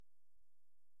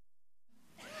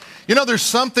You know, there's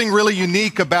something really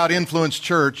unique about Influence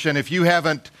Church, and if you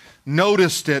haven't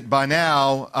noticed it by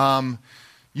now,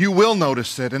 you will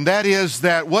notice it, and that is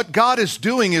that what God is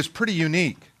doing is pretty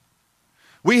unique.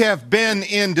 We have been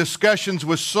in discussions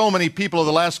with so many people over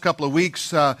the last couple of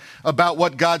weeks about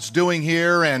what God's doing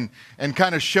here and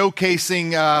kind of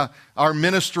showcasing our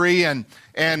ministry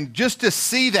and just to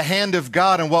see the hand of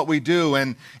God in what we do.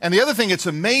 And the other thing that's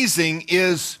amazing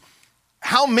is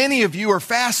how many of you are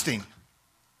fasting.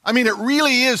 I mean, it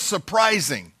really is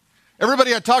surprising.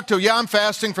 Everybody I talk to, yeah, I'm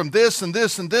fasting from this and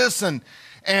this and this, and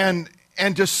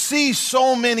to see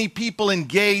so many people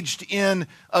engaged in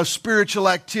a spiritual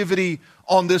activity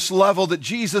on this level that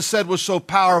Jesus said was so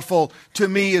powerful, to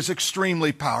me is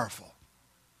extremely powerful,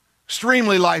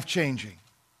 extremely life-changing.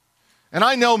 And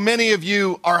I know many of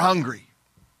you are hungry.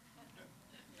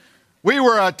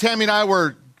 Tammy and I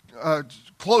were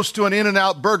close to an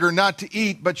In-N-Out Burger, not to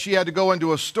eat, but she had to go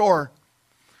into a store,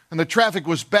 and the traffic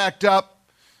was backed up,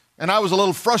 and I was a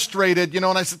little frustrated, and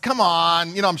I said, come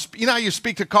on, you know how you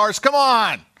speak to cars? Come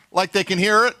on, like they can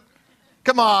hear it.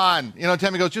 Come on.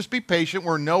 Tammy goes, just be patient,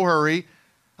 we're in no hurry.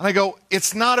 And I go,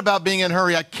 it's not about being in a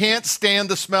hurry. I can't stand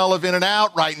the smell of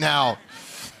In-N-Out right now.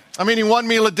 I'm eating one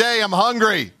meal a day, I'm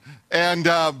hungry.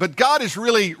 But God is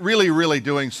really, really, really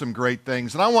doing some great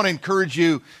things. And I want to encourage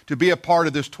you to be a part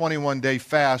of this 21-day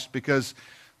fast, because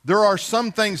there are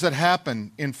some things that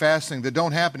happen in fasting that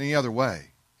don't happen any other way.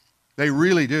 They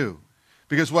really do.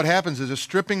 Because what happens is it's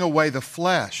stripping away the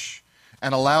flesh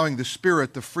and allowing the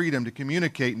Spirit the freedom to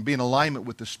communicate and be in alignment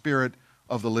with the Spirit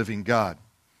of the living God.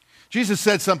 Jesus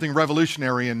said something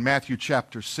revolutionary in Matthew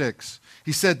chapter 6.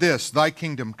 He said this, thy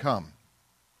kingdom come.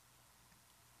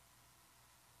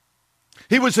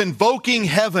 He was invoking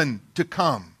heaven to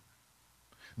come.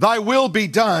 Thy will be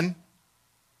done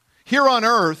here on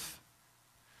earth.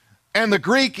 And the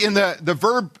Greek in the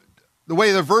verb, the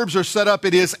way the verbs are set up,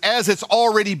 it is as it's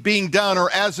already being done or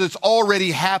as it's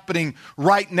already happening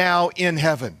right now in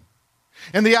heaven.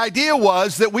 And the idea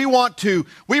was that we want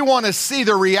to see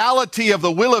the reality of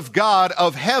the will of God,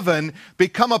 of heaven,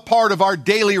 become a part of our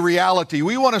daily reality.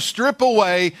 We want to strip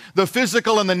away the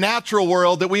physical and the natural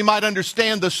world that we might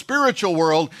understand the spiritual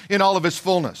world in all of its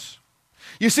fullness.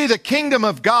 You see, the kingdom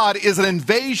of God is an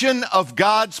invasion of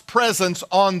God's presence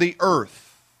on the earth.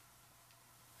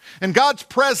 And God's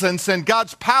presence and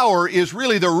God's power is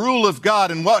really the rule of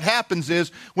God. And what happens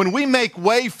is when we make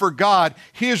way for God,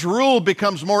 His rule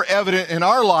becomes more evident in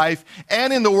our life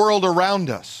and in the world around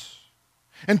us.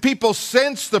 And people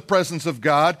sense the presence of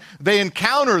God. They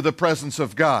encounter the presence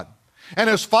of God. And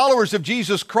as followers of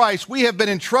Jesus Christ, we have been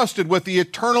entrusted with the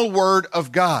eternal Word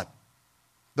of God,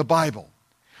 the Bible.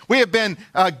 We have been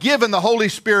given the Holy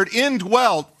Spirit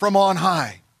indwelt from on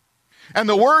high. And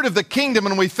the word of the kingdom,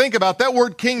 when we think about that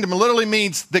word kingdom, literally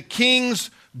means the king's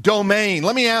domain.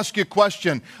 Let me ask you a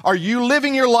question. Are you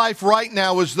living your life right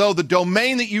now as though the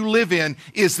domain that you live in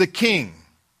is the king,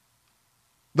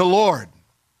 the Lord?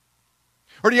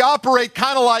 Or do you operate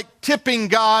kind of like tipping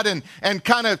God and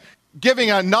kind of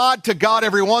giving a nod to God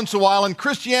every once in a while, and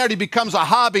Christianity becomes a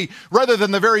hobby rather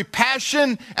than the very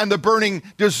passion and the burning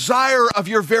desire of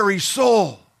your very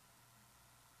soul?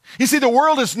 You see, the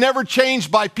world is never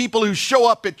changed by people who show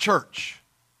up at church.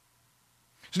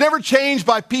 It's never changed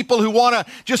by people who want to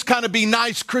just kind of be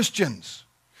nice Christians.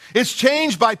 It's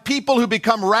changed by people who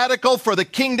become radical for the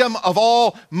kingdom of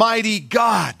Almighty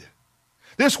God.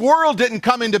 This world didn't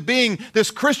come into being,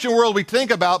 this Christian world we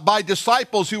think about, by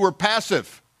disciples who were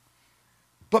passive,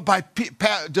 but by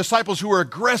disciples who were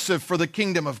aggressive for the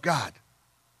kingdom of God.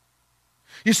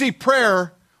 You see,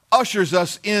 prayer ushers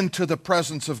us into the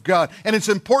presence of God. And it's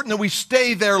important that we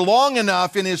stay there long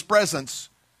enough in His presence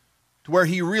to where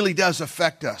He really does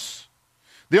affect us.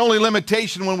 The only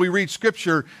limitation when we read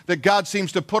Scripture that God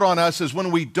seems to put on us is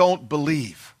when we don't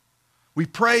believe. We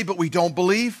pray, but we don't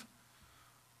believe.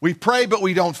 We pray, but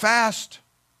we don't fast.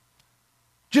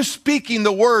 Just speaking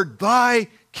the word, thy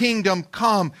kingdom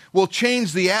come, will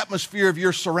change the atmosphere of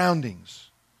your surroundings.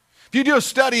 If you do a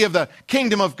study of the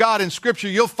kingdom of God in Scripture,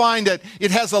 you'll find that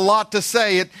it has a lot to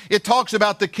say. It talks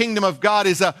about the kingdom of God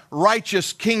as a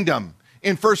righteous kingdom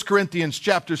in 1 Corinthians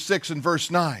chapter 6 and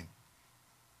verse 9.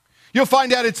 You'll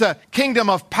find out it's a kingdom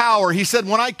of power. He said,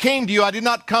 when I came to you, I did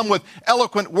not come with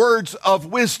eloquent words of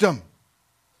wisdom,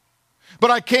 but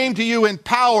I came to you in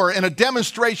power and a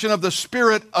demonstration of the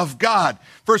Spirit of God.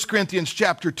 1 Corinthians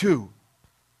chapter 2.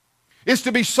 It's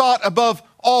to be sought above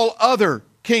all other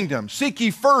kingdom. Seek ye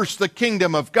first the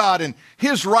kingdom of God and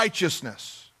His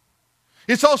righteousness.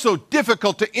 It's also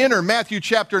difficult to enter Matthew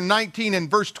chapter 19 and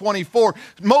verse 24.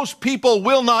 Most people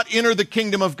will not enter the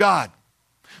kingdom of God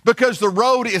because the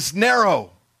road is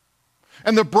narrow.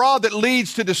 And the broad that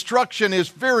leads to destruction is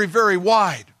very, very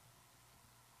wide.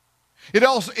 It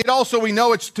also, we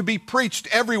know it's to be preached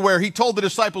everywhere. He told the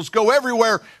disciples, go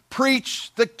everywhere,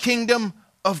 preach the kingdom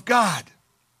of God.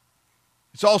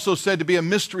 It's also said to be a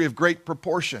mystery of great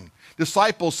proportion.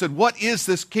 Disciples said, what is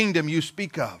this kingdom you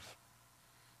speak of?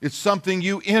 It's something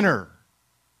you enter.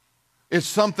 It's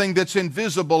something that's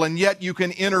invisible, and yet you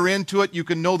can enter into it. You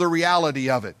can know the reality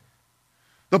of it.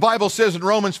 The Bible says in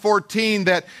Romans 14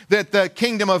 that the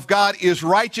kingdom of God is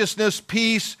righteousness,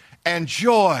 peace, and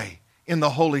joy in the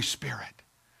Holy Spirit.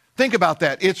 Think about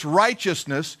that. It's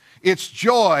righteousness, it's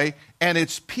joy, and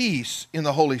it's peace in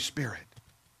the Holy Spirit.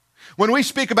 When we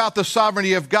speak about the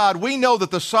sovereignty of God, we know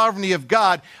that the sovereignty of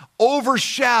God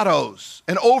overshadows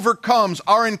and overcomes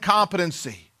our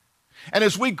incompetency. And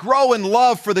as we grow in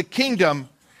love for the kingdom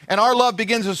and our love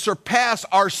begins to surpass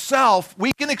ourself,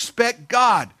 we can expect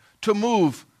God to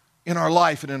move in our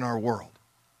life and in our world.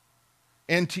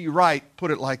 N.T. Wright put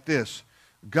it like this: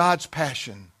 God's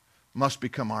passion must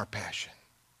become our passion.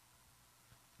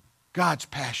 God's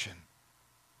passion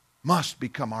must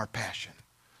become our passion.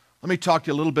 Let me talk to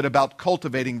you a little bit about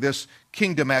cultivating this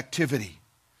kingdom activity.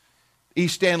 E.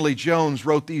 Stanley Jones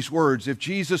wrote these words: if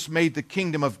Jesus made the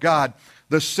kingdom of God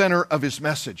the center of his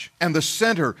message and the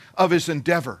center of his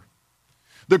endeavor,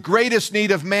 the greatest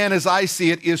need of man, as I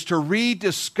see it, is to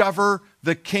rediscover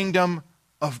the kingdom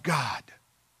of God.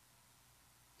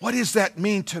 What does that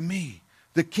mean to me,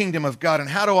 the kingdom of God, and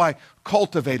how do I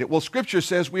cultivate it? Well, Scripture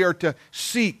says we are to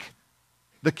seek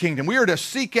the kingdom. We are to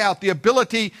seek out the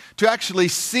ability to actually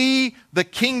see the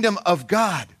kingdom of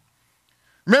God.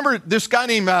 Remember, this guy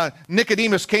named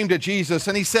Nicodemus came to Jesus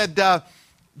and he said,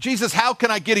 Jesus, how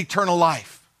can I get eternal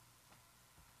life?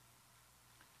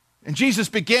 And Jesus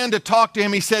began to talk to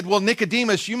him. He said, well,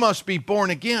 Nicodemus, you must be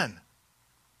born again.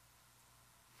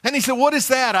 And he said, what is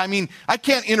that? I mean, I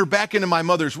can't enter back into my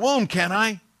mother's womb, can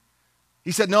I?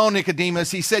 He said, no,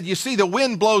 Nicodemus. He said, you see, the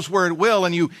wind blows where it will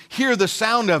and you hear the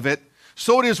sound of it.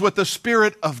 So it is with the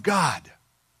Spirit of God.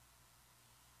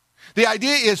 The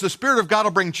idea is the Spirit of God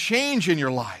will bring change in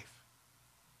your life.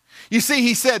 You see,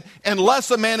 he said,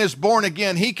 unless a man is born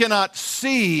again, he cannot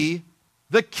see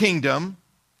the kingdom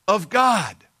of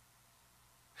God.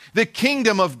 The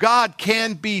kingdom of God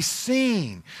can be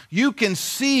seen. You can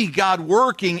see God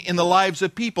working in the lives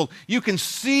of people. You can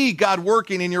see God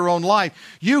working in your own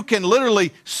life. You can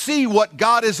literally see what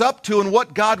God is up to and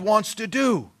what God wants to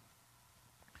do.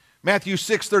 Matthew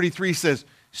 6:33 says,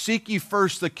 seek ye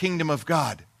first the kingdom of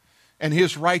God and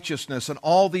his righteousness, and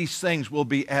all these things will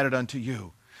be added unto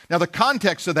you. Now, the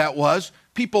context of that was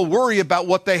people worry about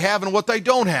what they have and what they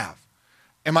don't have.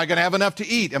 Am I going to have enough to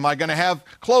eat? Am I going to have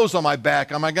clothes on my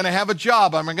back? Am I going to have a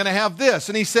job? Am I going to have this?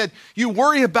 And he said, you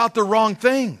worry about the wrong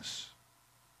things.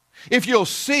 If you'll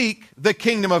seek the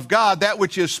kingdom of God, that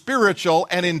which is spiritual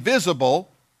and invisible,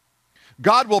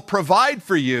 God will provide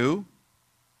for you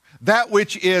that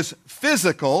which is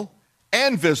physical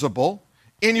and visible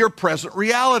in your present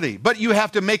reality. But you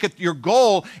have to make it your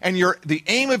goal and the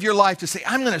aim of your life to say,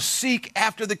 I'm going to seek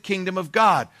after the kingdom of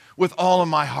God with all of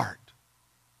my heart.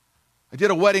 I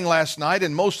did a wedding last night,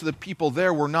 and most of the people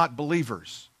there were not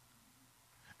believers.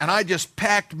 And I just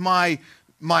packed my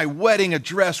wedding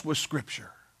address with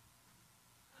Scripture.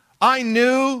 I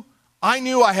knew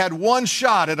I had one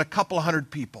shot at a couple hundred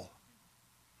people.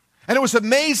 And it was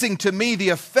amazing to me the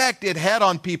effect it had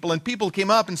on people. And people came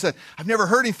up and said, I've never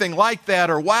heard anything like that.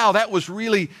 Or, wow, that was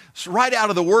really right out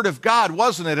of the Word of God,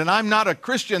 wasn't it? And I'm not a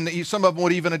Christian that some of them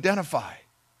would even identify.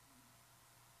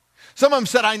 Some of them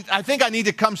said, I think I need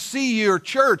to come see your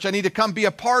church. I need to come be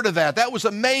a part of that. That was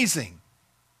amazing.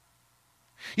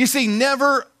 You see,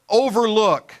 never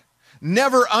overlook,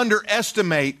 never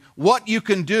underestimate what you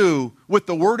can do with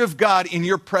the Word of God in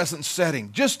your present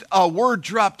setting. Just a word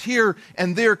dropped here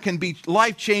and there can be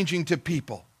life-changing to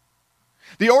people.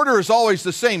 The order is always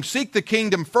the same. Seek the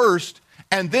kingdom first,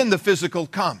 and then the physical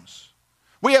comes.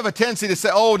 We have a tendency to say,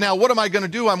 oh, now what am I going to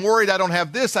do? I'm worried I don't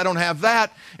have this, I don't have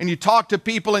that. And you talk to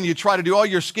people and you try to do all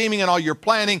your scheming and all your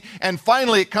planning. And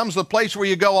finally it comes to the place where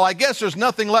you go, well, I guess there's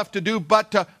nothing left to do but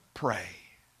to pray.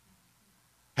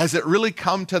 Has it really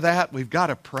come to that? We've got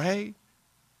to pray?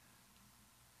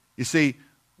 You see,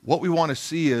 what we want to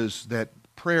see is that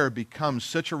prayer becomes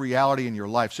such a reality in your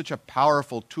life, such a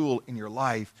powerful tool in your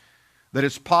life, that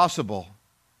it's possible.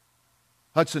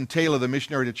 Hudson Taylor, the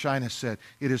missionary to China, said,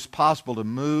 it is possible to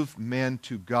move men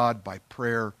to God by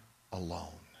prayer alone.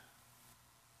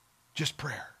 Just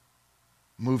prayer.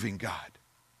 Moving God.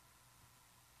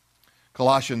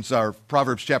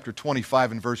 Proverbs chapter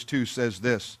 25 and verse 2 says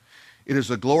this, it is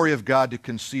the glory of God to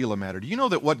conceal a matter. Do you know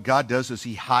that what God does is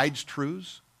he hides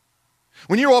truths?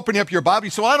 When you're opening up your Bible,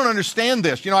 you say, well, I don't understand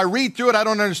this. I read through it, I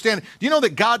don't understand it. Do you know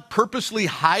that God purposely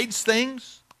hides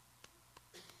things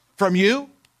from you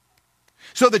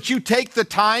so that you take the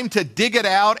time to dig it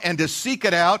out and to seek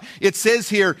it out? It says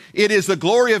here, it is the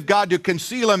glory of God to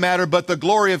conceal a matter, but the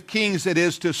glory of kings it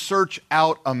is to search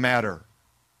out a matter.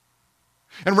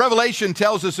 And Revelation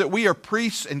tells us that we are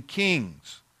priests and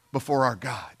kings before our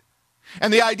God.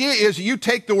 And the idea is you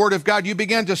take the Word of God, you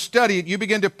begin to study it, you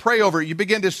begin to pray over it, you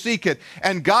begin to seek it,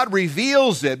 and God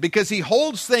reveals it because He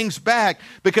holds things back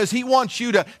because He wants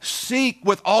you to seek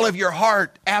with all of your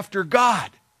heart after God,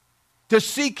 to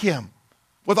seek Him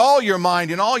with all your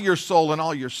mind and all your soul and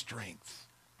all your strength,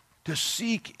 to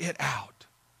seek it out.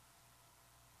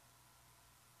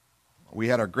 We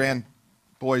had our grand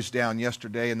boys down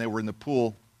yesterday, and they were in the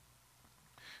pool,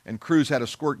 and Cruz had a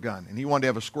squirt gun, and he wanted to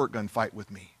have a squirt gun fight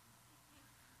with me.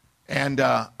 And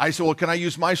I said, well, can I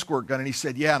use my squirt gun? And he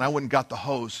said, yeah, and I went and got the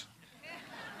hose.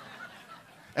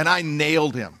 And I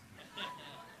nailed him.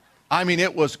 I mean,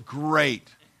 it was great.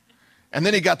 And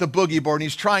then he got the boogie board, and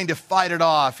he's trying to fight it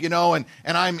off,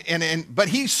 but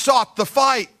he sought the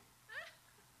fight.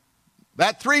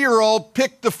 That 3-year-old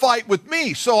picked the fight with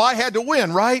me, so I had to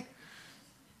win, right?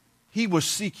 He was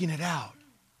seeking it out.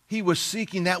 He was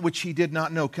seeking that which he did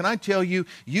not know. Can I tell you,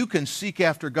 you can seek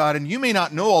after God, and you may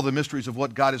not know all the mysteries of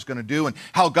what God is going to do and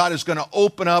how God is going to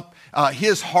open up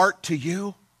His heart to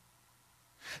you.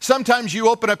 Sometimes you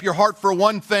open up your heart for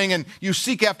one thing and you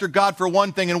seek after God for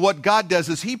one thing, and what God does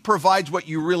is He provides what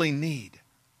you really need.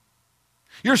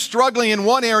 You're struggling in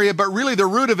one area, but really the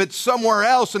root of it's somewhere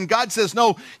else. And God says,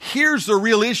 no, here's the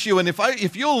real issue. And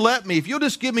if you'll let me, if you'll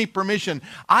just give me permission,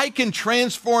 I can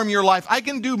transform your life. I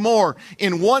can do more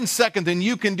in 1 second than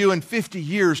you can do in 50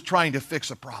 years trying to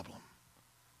fix a problem.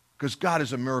 Because God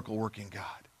is a miracle working God.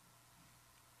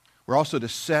 We're also to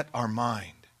set our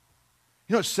mind.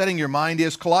 You know what setting your mind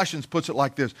is? Colossians puts it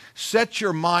like this: set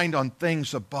your mind on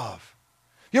things above.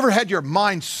 You ever had your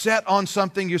mind set on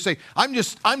something? You say,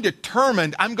 I'm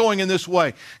determined, I'm going in this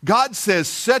way. God says,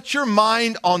 set your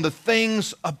mind on the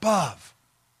things above.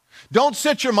 Don't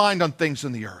set your mind on things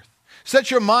in the earth.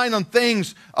 Set your mind on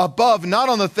things above, not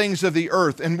on the things of the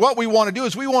earth. And what we want to do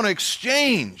is we want to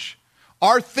exchange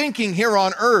our thinking here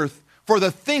on earth for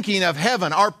the thinking of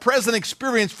heaven, our present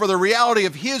experience for the reality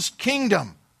of His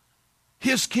kingdom.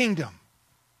 His kingdom.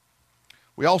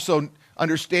 We also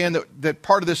understand that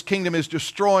part of this kingdom is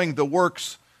destroying the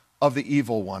works of the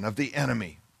evil one, of the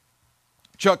enemy.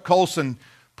 Chuck Colson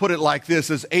put it like this: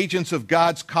 as agents of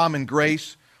God's common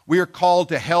grace, we are called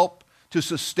to help, to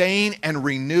sustain and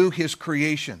renew His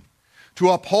creation, to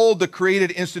uphold the created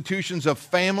institutions of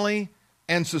family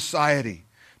and society,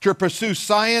 to pursue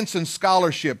science and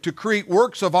scholarship, to create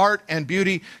works of art and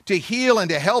beauty, to heal and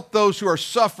to help those who are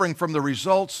suffering from the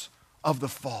results of the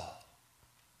fall.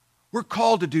 We're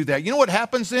called to do that. You know what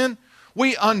happens then?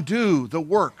 We undo the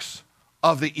works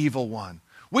of the evil one.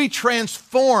 We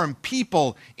transform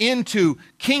people into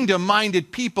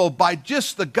kingdom-minded people by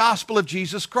just the gospel of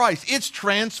Jesus Christ. It's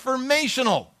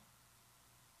transformational.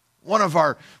 One of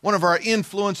our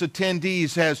influence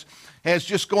attendees has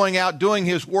just going out doing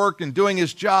his work and doing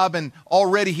his job, and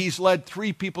already he's led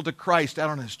 3 people to Christ out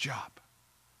on his job.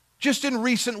 Just in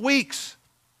recent weeks.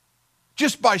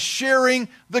 Just by sharing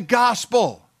the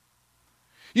gospel.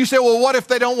 You say, well, what if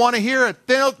they don't want to hear it?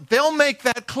 They'll make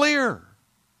that clear.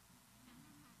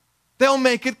 They'll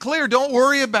make it clear. Don't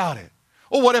worry about it.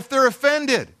 Well, what if they're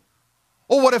offended?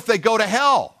 Well, what if they go to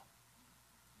hell?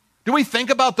 Do we think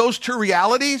about those two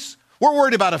realities? We're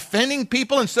worried about offending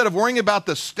people instead of worrying about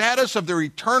the status of their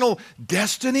eternal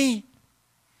destiny.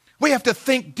 We have to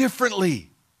think differently.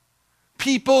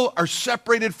 People are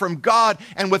separated from God,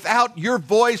 and without your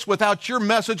voice, without your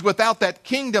message, without that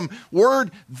kingdom word,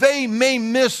 they may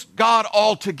miss God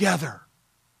altogether.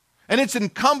 And it's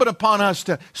incumbent upon us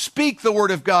to speak the word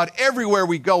of God everywhere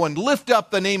we go and lift up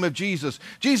the name of Jesus.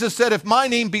 Jesus said, if my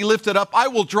name be lifted up, I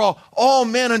will draw all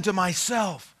men unto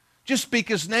myself. Just speak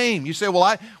His name. You say,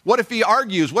 well, what if he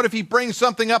argues? What if he brings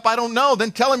something up I don't know? Then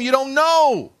tell him you don't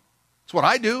know. That's what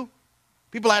I do.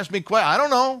 People ask me, I don't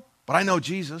know, but I know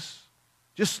Jesus.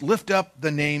 Just lift up the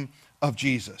name of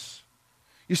Jesus.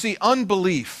 You see,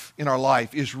 unbelief in our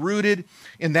life is rooted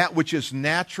in that which is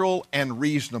natural and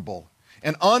reasonable.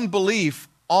 And unbelief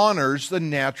honors the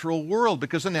natural world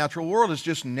because the natural world is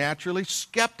just naturally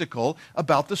skeptical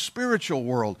about the spiritual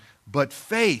world. But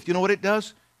faith, you know what it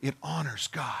does? It honors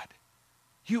God.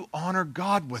 You honor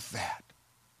God with that.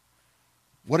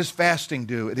 What does fasting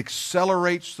do? It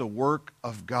accelerates the work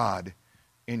of God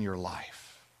in your life.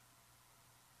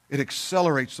 It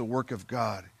accelerates the work of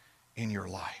God in your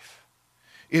life.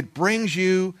 It brings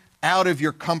you out of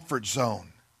your comfort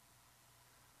zone.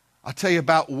 I'll tell you,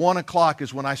 about 1 o'clock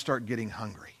is when I start getting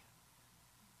hungry.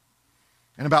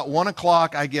 And about 1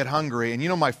 o'clock I get hungry, and you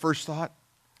know my first thought?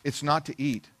 It's not to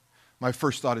eat. My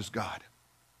first thought is God.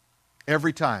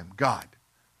 Every time, God.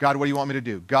 God, what do you want me to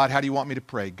do? God, how do you want me to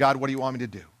pray? God, what do you want me to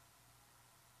do?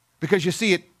 Because you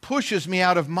see, it pushes me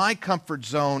out of my comfort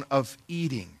zone of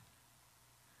eating.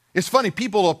 It's funny,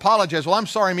 people will apologize. Well, I'm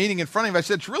sorry I'm eating in front of you. I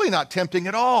said, it's really not tempting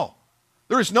at all.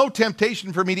 There is no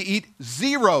temptation for me to eat,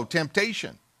 zero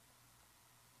temptation.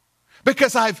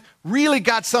 Because I've really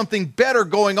got something better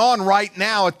going on right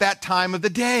now at that time of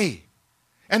the day.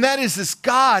 And that is this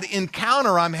God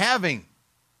encounter I'm having.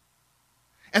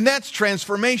 And that's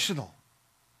transformational.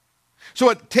 So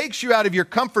it takes you out of your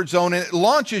comfort zone and it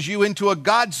launches you into a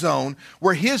God zone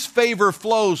where His favor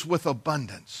flows with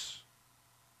abundance.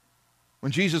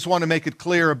 When Jesus wanted to make it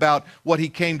clear about what He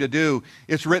came to do,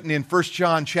 it's written in 1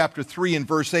 John chapter 3 and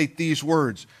verse 8, these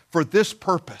words, for this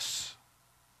purpose,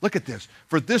 look at this,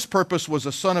 for this purpose was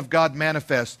the Son of God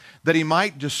manifest, that He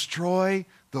might destroy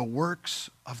the works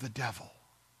of the devil.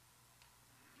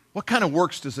 What kind of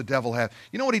works does the devil have?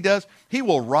 You know what he does? He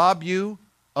will rob you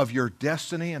of your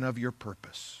destiny and of your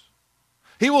purpose.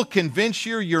 He will convince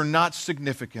you you're not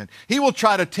significant. He will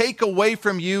try to take away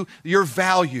from you your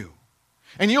value.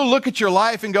 And you'll look at your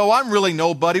life and go, I'm really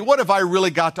nobody. What have I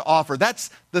really got to offer? That's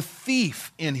the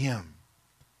thief in him.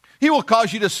 He will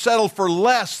cause you to settle for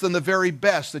less than the very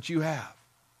best that you have.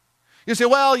 You say,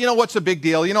 well, you know, what's the big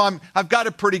deal? You know, I've got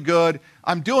it pretty good.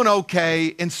 I'm doing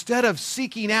okay. Instead of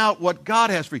seeking out what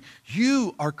God has for you,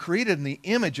 you are created in the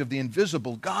image of the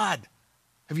invisible God.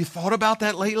 Have you thought about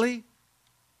that lately?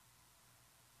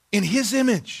 In His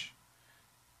image.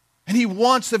 And He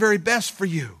wants the very best for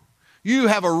you. You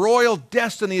have a royal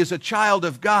destiny as a child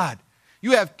of God.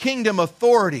 You have kingdom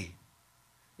authority.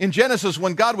 In Genesis,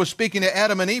 when God was speaking to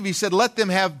Adam and Eve, He said, let them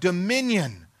have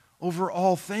dominion over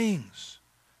all things.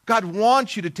 God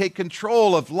wants you to take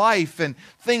control of life and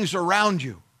things around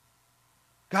you.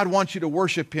 God wants you to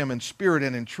worship Him in spirit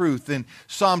and in truth. In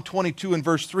Psalm 22 and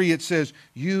verse 3, it says,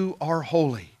 you are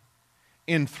holy,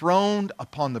 enthroned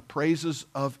upon the praises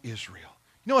of Israel.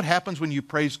 You know what happens when you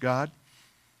praise God?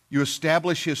 You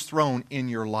establish His throne in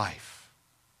your life.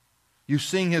 You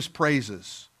sing His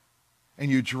praises, and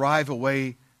you drive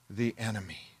away the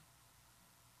enemy.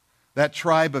 That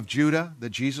tribe of Judah that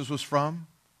Jesus was from,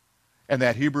 and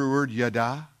that Hebrew word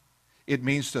yada, it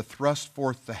means to thrust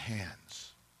forth the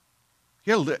hands.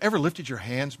 You ever lifted your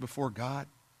hands before God?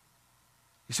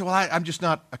 You say, well, I'm just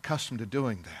not accustomed to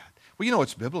doing that. Well, you know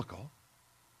it's biblical.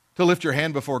 To lift your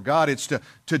hand before God, it's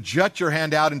to jut your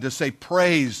hand out and to say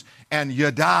praise and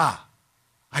yada.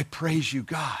 I praise you,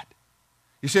 God.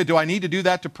 You say, do I need to do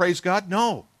that to praise God?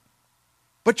 No.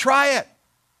 But try it.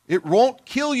 It won't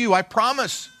kill you, I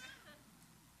promise.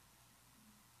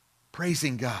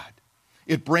 Praising God.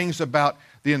 It brings about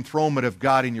the enthronement of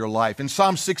God in your life. In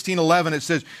Psalm 16:11 it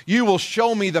says, you will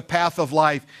show me the path of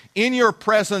life. In your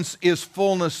presence is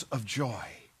fullness of joy.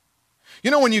 You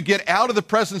know, when you get out of the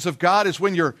presence of God is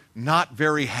when you're not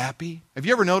very happy. Have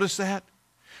you ever noticed that?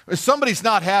 If somebody's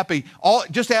not happy,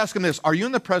 just ask them this, are you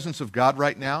in the presence of God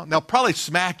right now? They'll probably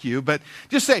smack you, but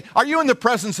just say, are you in the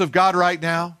presence of God right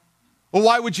now? Well,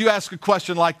 why would you ask a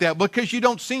question like that? Because you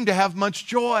don't seem to have much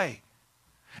joy.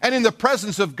 And in the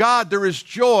presence of God, there is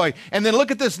joy. And then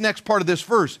look at this next part of this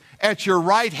verse. At your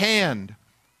right hand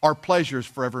are pleasures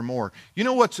forevermore. You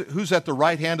know who's at the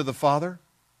right hand of the Father?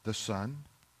 The Son.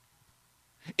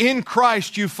 In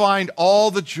Christ you find all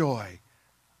the joy,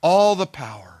 all the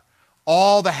power,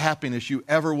 all the happiness you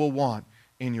ever will want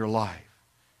in your life.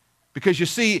 Because you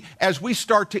see, as we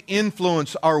start to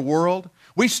influence our world,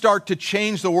 we start to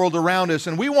change the world around us,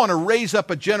 and we want to raise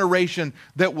up a generation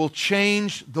that will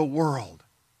change the world.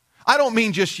 I don't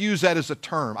mean just use that as a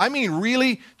term. I mean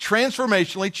really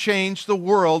transformationally change the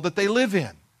world that they live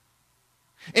in.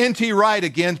 N.T. Wright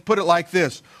again put it like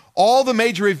this. All the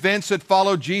major events that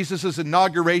followed Jesus'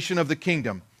 inauguration of the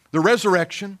kingdom, the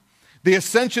resurrection, the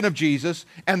ascension of Jesus,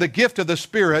 and the gift of the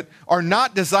Spirit are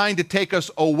not designed to take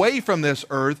us away from this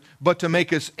earth, but to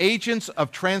make us agents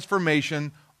of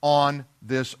transformation on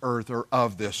this earth or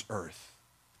of this earth.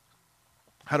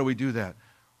 How do we do that?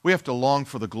 We have to long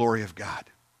for the glory of God.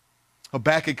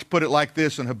 Habakkuk put it like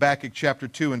this in Habakkuk chapter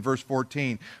 2 and verse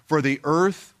 14. For the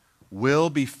earth will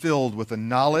be filled with the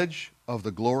knowledge of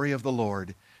the glory of the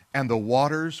Lord, and the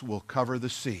waters will cover the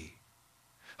sea.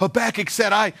 Habakkuk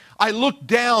said, I looked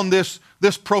down this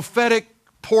prophetic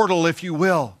portal, if you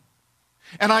will,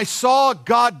 and I saw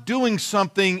God doing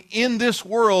something in this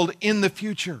world in the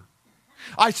future.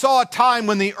 I saw a time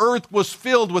when the earth was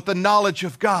filled with the knowledge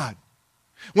of God.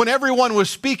 when everyone was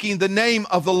speaking the name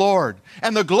of the Lord,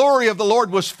 and the glory of the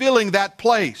Lord was filling that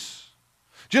place.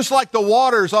 Just like the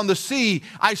waters on the sea,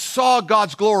 I saw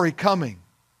God's glory coming.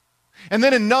 And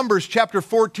then in Numbers chapter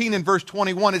 14 and verse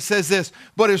 21, it says this,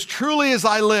 "But as truly as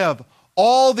I live,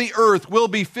 all the earth will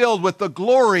be filled with the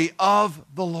glory of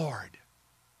the Lord."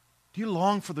 Do you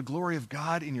long for the glory of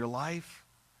God in your life?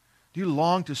 Do you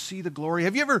long to see the glory?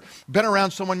 Have you ever been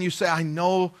around someone you say, I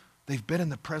know they've been in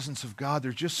the presence of God.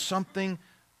 There's just something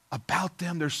about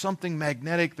them. There's something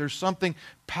magnetic. There's something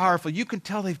powerful. You can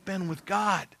tell they've been with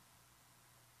God.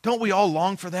 Don't we all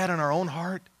long for that in our own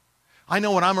heart? I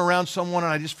know when I'm around someone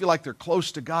and I just feel like they're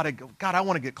close to God, I go, God, I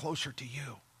want to get closer to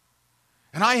you.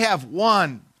 And I have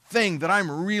one thing that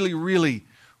I'm really, really,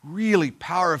 really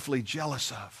powerfully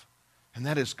jealous of, and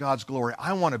that is God's glory.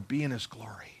 I want to be in His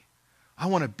glory. I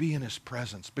want to be in His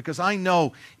presence because I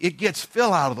know it gets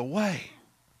Phil out of the way.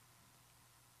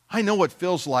 I know what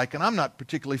Phil's like, and I'm not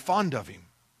particularly fond of him.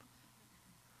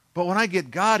 But when I get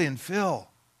God in Phil,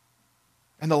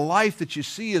 and the life that you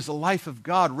see is the life of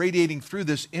God radiating through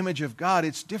this image of God,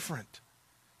 it's different.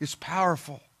 It's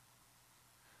powerful.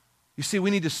 You see,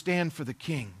 we need to stand for the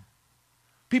King.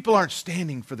 People aren't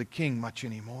standing for the King much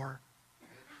anymore.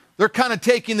 They're kind of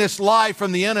taking this lie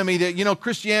from the enemy that,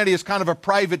 Christianity is kind of a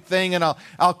private thing, and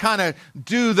I'll kind of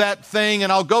do that thing,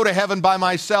 and I'll go to heaven by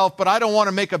myself, but I don't want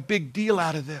to make a big deal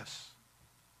out of this.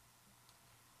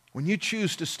 When you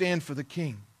choose to stand for the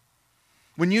King,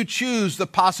 when you choose the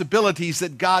possibilities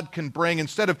that God can bring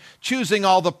instead of choosing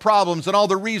all the problems and all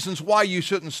the reasons why you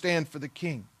shouldn't stand for the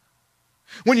King.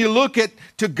 When you look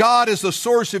to God as the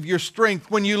source of your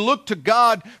strength, when you look to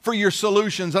God for your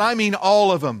solutions, and I mean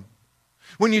all of them,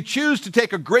 when you choose to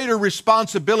take a greater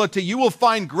responsibility, you will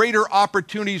find greater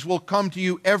opportunities will come to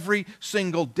you every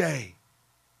single day.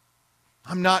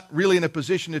 I'm not really in a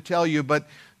position to tell you, but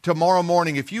tomorrow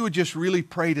morning, if you would just really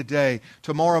pray today,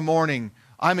 tomorrow morning,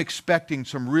 I'm expecting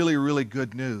some really, really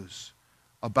good news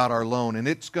about our loan, and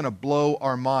it's going to blow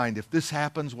our mind. If this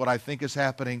happens, what I think is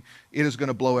happening, it is going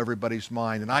to blow everybody's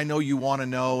mind. And I know you want to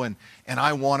know, and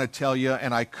I want to tell you,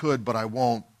 and I could, but I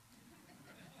won't.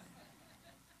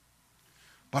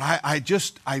 But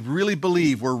I really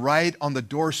believe we're right on the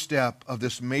doorstep of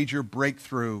this major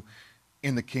breakthrough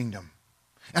in the kingdom.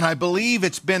 And I believe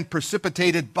it's been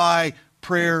precipitated by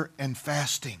prayer and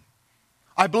fasting.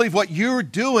 I believe what you're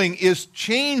doing is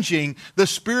changing the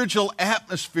spiritual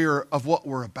atmosphere of what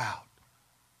we're about.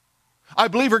 I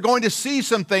believe we're going to see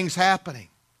some things happening.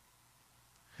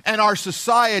 And our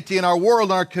society and our world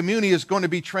and our community is going to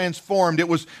be transformed. It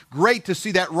was great to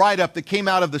see that write-up that came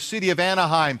out of the city of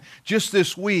Anaheim just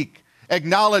this week,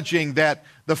 acknowledging that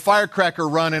the firecracker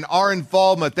run and our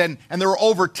involvement. And there were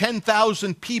over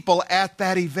 10,000 people at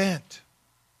that event.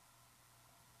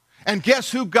 And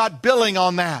guess who got billing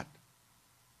on that?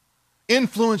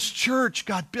 Influence Church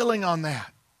got billing on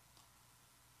that.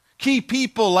 Key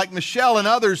people like Michelle and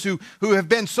others who have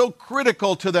been so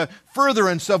critical to the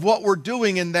furtherance of what we're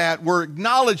doing in that were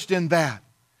acknowledged in that.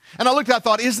 And I looked at it, I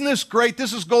thought, isn't this great?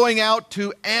 This is going out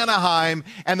to Anaheim,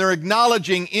 and they're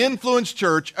acknowledging Influence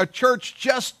Church, a church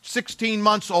just 16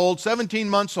 months old, 17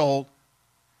 months old.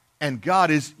 And God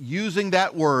is using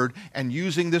that word and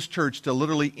using this church to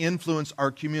literally influence our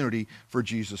community for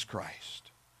Jesus Christ.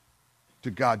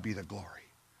 To God be the glory.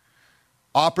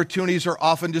 Opportunities are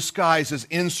often disguised as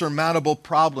insurmountable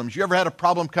problems. You ever had a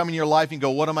problem come in your life and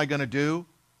go, what am I going to do?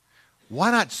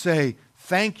 Why not say,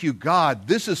 thank you, God.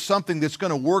 This is something that's going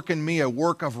to work in me, a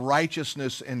work of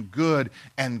righteousness and good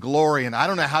and glory. And I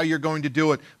don't know how you're going to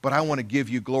do it, but I want to give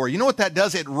you glory. You know what that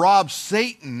does? It robs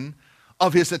Satan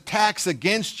of his attacks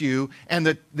against you and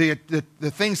the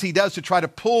things he does to try to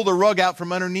pull the rug out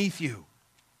from underneath you.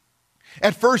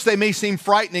 At first, they may seem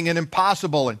frightening and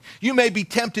impossible, and you may be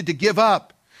tempted to give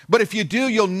up. But if you do,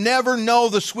 you'll never know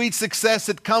the sweet success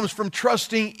that comes from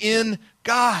trusting in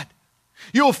God.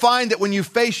 You'll find that when you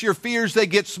face your fears, they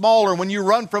get smaller. When you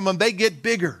run from them, they get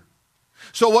bigger.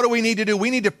 So what do we need to do? We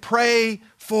need to pray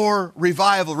for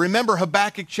revival. Remember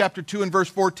Habakkuk chapter 2 and verse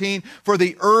 14, "For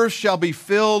the earth shall be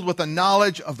filled with the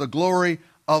knowledge of the glory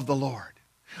of the Lord."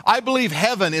 I believe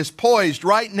heaven is poised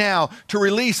right now to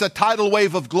release a tidal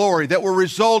wave of glory that will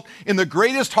result in the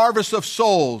greatest harvest of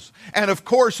souls and, of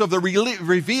course, of the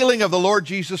revealing of the Lord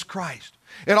Jesus Christ.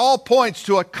 It all points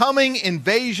to a coming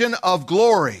invasion of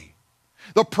glory.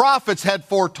 The prophets had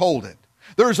foretold it.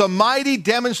 There's a mighty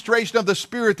demonstration of the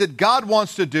Spirit that God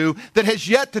wants to do that has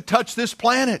yet to touch this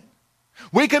planet.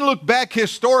 We can look back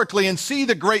historically and see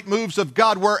the great moves of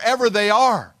God wherever they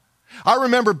are. I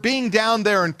remember being down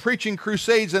there and preaching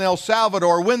crusades in El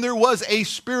Salvador when there was a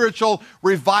spiritual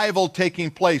revival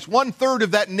taking place. 1/3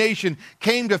 of that nation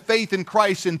came to faith in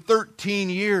Christ in 13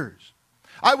 years.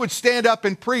 I would stand up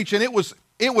and preach, and it was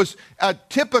a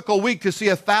typical week to see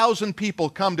 1,000 people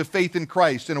come to faith in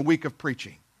Christ in a week of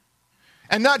preaching.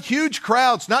 And not huge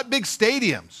crowds, not big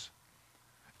stadiums.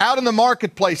 Out in the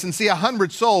marketplace and see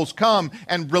 100 souls come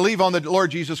and believe on the Lord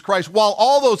Jesus Christ, while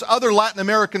all those other Latin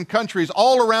American countries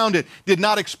all around it did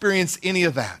not experience any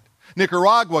of that.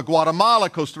 Nicaragua,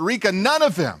 Guatemala, Costa Rica, none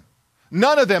of them.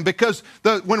 None of them, because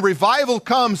when revival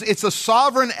comes, it's a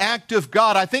sovereign act of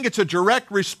God. I think it's a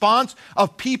direct response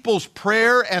of people's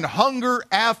prayer and hunger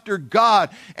after God.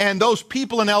 And those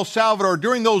people in El Salvador,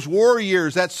 during those war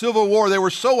years, that civil war, they were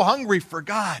so hungry for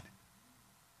God.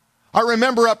 I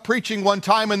remember up preaching one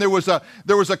time, and there was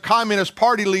a Communist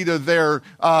Party leader there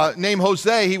named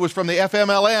Jose. He was from the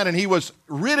FMLN, and he was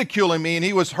ridiculing me, and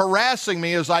he was harassing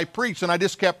me as I preached, and I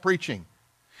just kept preaching.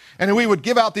 And we would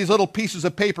give out these little pieces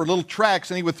of paper, little tracts,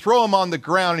 and he would throw them on the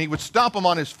ground, and he would stomp them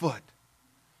on his foot.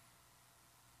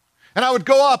 And I would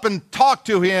go up and talk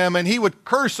to him, and he would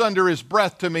curse under his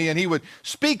breath to me, and he would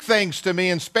speak things to me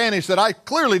in Spanish that I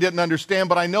clearly didn't understand,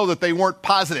 but I know that they weren't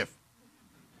positive.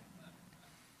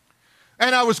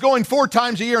 And I was going 4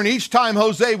 times a year, and each time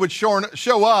Jose would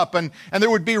show up, and there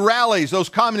would be rallies, those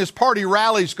Communist Party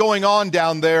rallies going on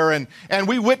down there, and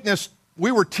we witnessed,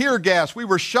 we were tear gassed, we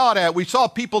were shot at, we saw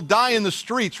people die in the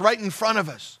streets right in front of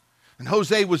us. And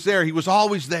Jose was there, he was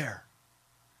always there.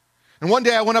 And one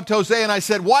day I went up to Jose and I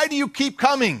said, "Why do you keep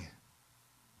coming?"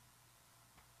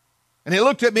 And he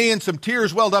looked at me and some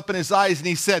tears welled up in his eyes, and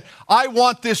he said, "I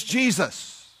want this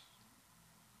Jesus.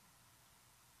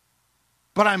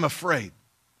 But I'm afraid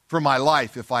for my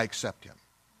life if I accept him."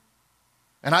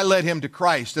 And I led him to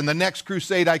Christ. And the next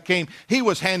crusade I came, he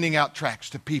was handing out tracts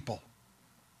to people.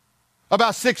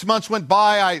 About 6 months went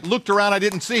by. I looked around. I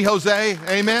didn't see Jose.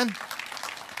 Amen.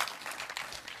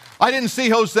 I didn't see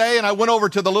Jose, and I went over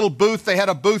to the little booth. They had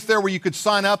a booth there where you could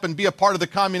sign up and be a part of the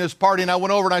Communist Party. And I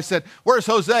went over and I said, "Where's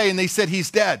Jose?" And they said,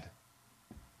 "He's dead."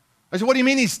 I said, "What do you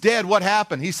mean he's dead? What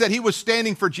happened?" He said, "He was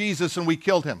standing for Jesus and we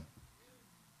killed him."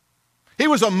 He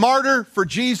was a martyr for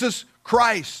Jesus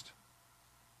Christ.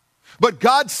 But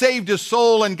God saved his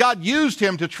soul, and God used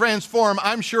him to transform,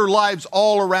 I'm sure, lives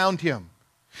all around him.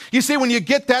 You see, when you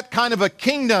get that kind of a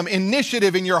kingdom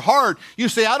initiative in your heart, you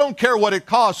say, "I don't care what it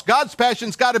costs. God's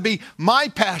passion's got to be my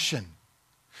passion."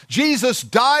 Jesus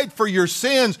died for your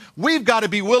sins. We've got to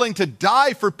be willing to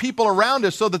die for people around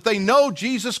us so that they know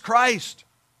Jesus Christ.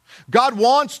 God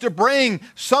wants to bring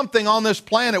something on this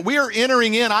planet. We are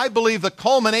entering in, I believe, the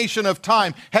culmination of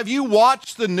time. Have you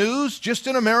watched the news just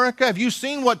in America? Have you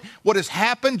seen what has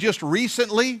happened just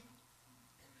recently?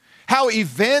 How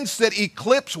events that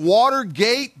eclipse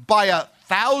Watergate by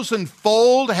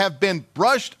 1,000-fold have been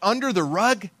brushed under the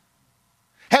rug,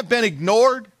 have been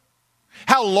ignored.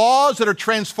 How laws that are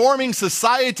transforming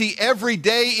society every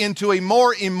day into a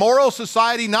more immoral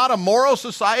society, not a moral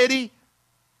society.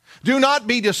 Do not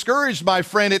be discouraged, my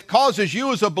friend. It causes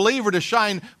you as a believer to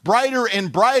shine brighter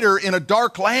and brighter in a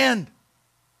dark land.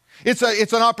 It's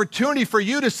an opportunity for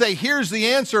you to say, "Here's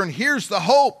the answer and here's the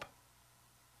hope."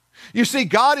 You see,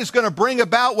 God is going to bring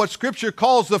about what Scripture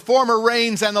calls the former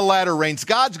rains and the latter rains.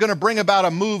 God's going to bring about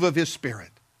a move of His Spirit.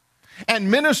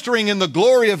 And ministering in the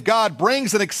glory of God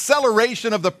brings an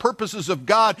acceleration of the purposes of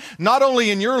God, not only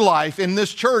in your life, in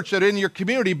this church, and in your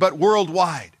community, but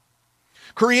worldwide.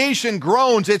 Creation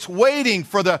groans. It's waiting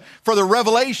for the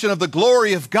revelation of the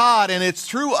glory of God, and it's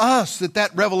through us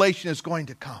that revelation is going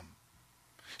to come.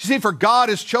 You see, for God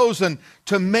has chosen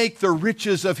to make the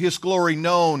riches of His glory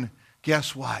known,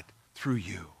 guess what? Through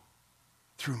you,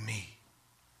 through me,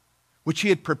 which He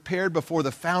had prepared before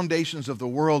the foundations of the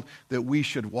world that we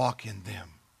should walk in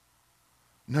them.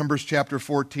 Numbers chapter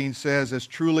 14 says, "As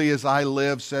truly as I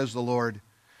live, says the Lord,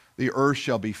 the earth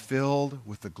shall be filled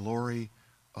with the glory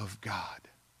of God."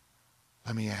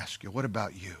 Let me ask you, what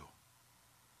about you?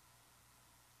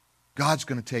 God's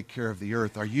going to take care of the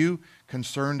earth. Are you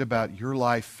concerned about your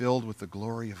life filled with the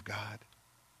glory of God?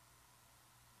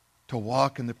 To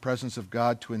walk in the presence of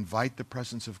God, to invite the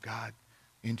presence of God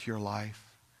into your life?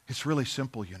 It's really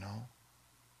simple, you know.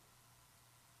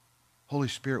 Holy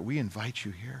Spirit, we invite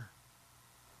you here.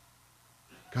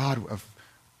 God,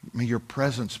 may your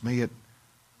presence, may it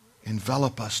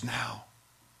envelop us now.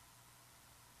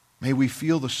 May we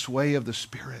feel the sway of the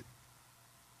Spirit.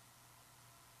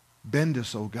 Bend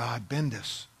us, O God, bend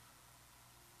us.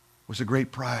 Was a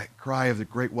great cry of the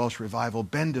great Welsh revival.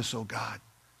 Bend us, O God,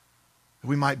 that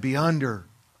we might be under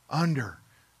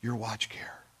your watch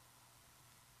care.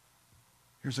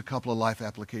 Here's a couple of life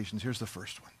applications. Here's the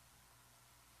first one.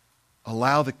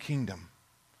 Allow the kingdom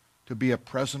to be a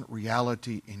present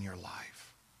reality in your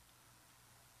life.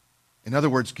 In other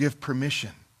words, give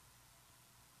permission.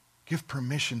 Give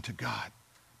permission to God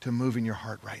to move in your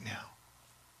heart right now.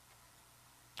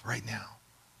 Right now.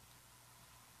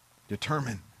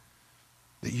 Determine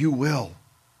that you will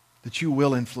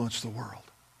influence the world.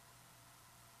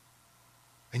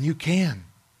 And you can.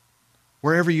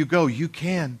 Wherever you go, you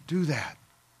can do that.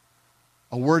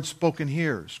 A word spoken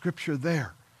here, scripture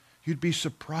there. You'd be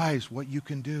surprised what you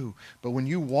can do. But when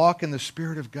you walk in the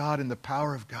Spirit of God and the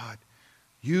power of God,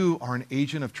 you are an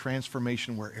agent of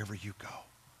transformation wherever you go.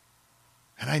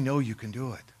 And I know you can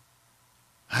do it.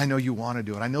 I know you want to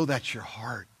do it. I know that's your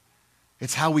heart.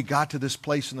 It's how we got to this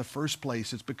place in the first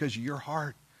place. It's because of your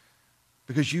heart.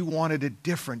 Because you wanted it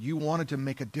different. You wanted to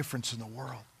make a difference in the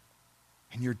world.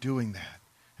 And you're doing that.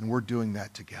 And we're doing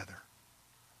that together.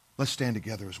 Let's stand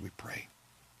together as we pray.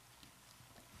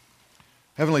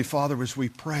 Heavenly Father, as we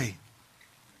pray,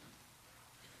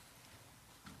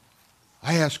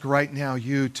 I ask right now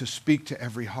you to speak to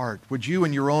every heart. Would you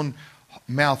in your own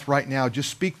mouth right now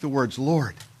just speak the words,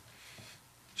 Lord,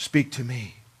 speak to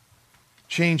me.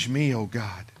 Change me, O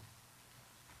God.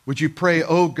 Would you pray,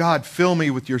 oh God, fill me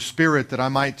with your Spirit that I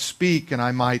might speak and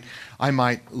I might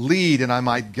lead and I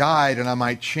might guide and I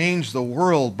might change the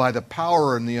world by the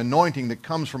power and the anointing that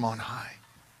comes from on high.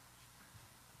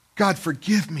 God,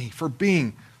 forgive me for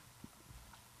being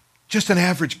just an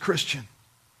average Christian.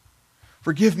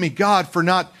 Forgive me, God, for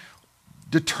not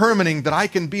determining that I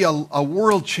can be a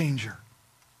world changer.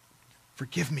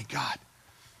 Forgive me, God.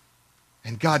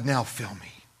 And God, now fill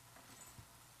me.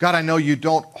 God, I know you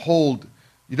don't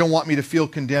want me to feel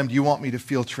condemned. You want me to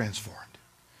feel transformed.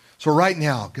 So right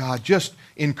now, God, just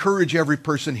encourage every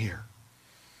person here.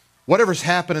 Whatever's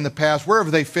happened in the past,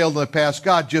 wherever they failed in the past,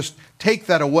 God, just take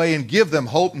that away and give them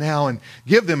hope now and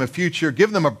give them a future,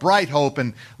 give them a bright hope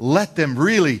and let them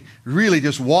really, really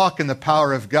just walk in the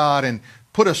power of God and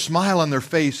put a smile on their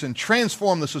face and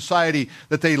transform the society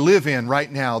that they live in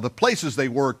right now, the places they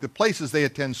work, the places they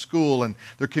attend school and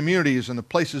their communities and the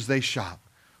places they shop.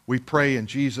 We pray in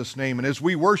Jesus' name. And as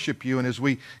we worship you and as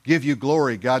we give you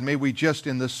glory, God, may we just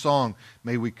in this song,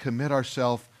 may we commit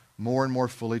ourselves more and more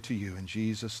fully to you. In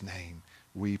Jesus' name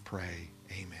we pray.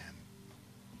 Amen.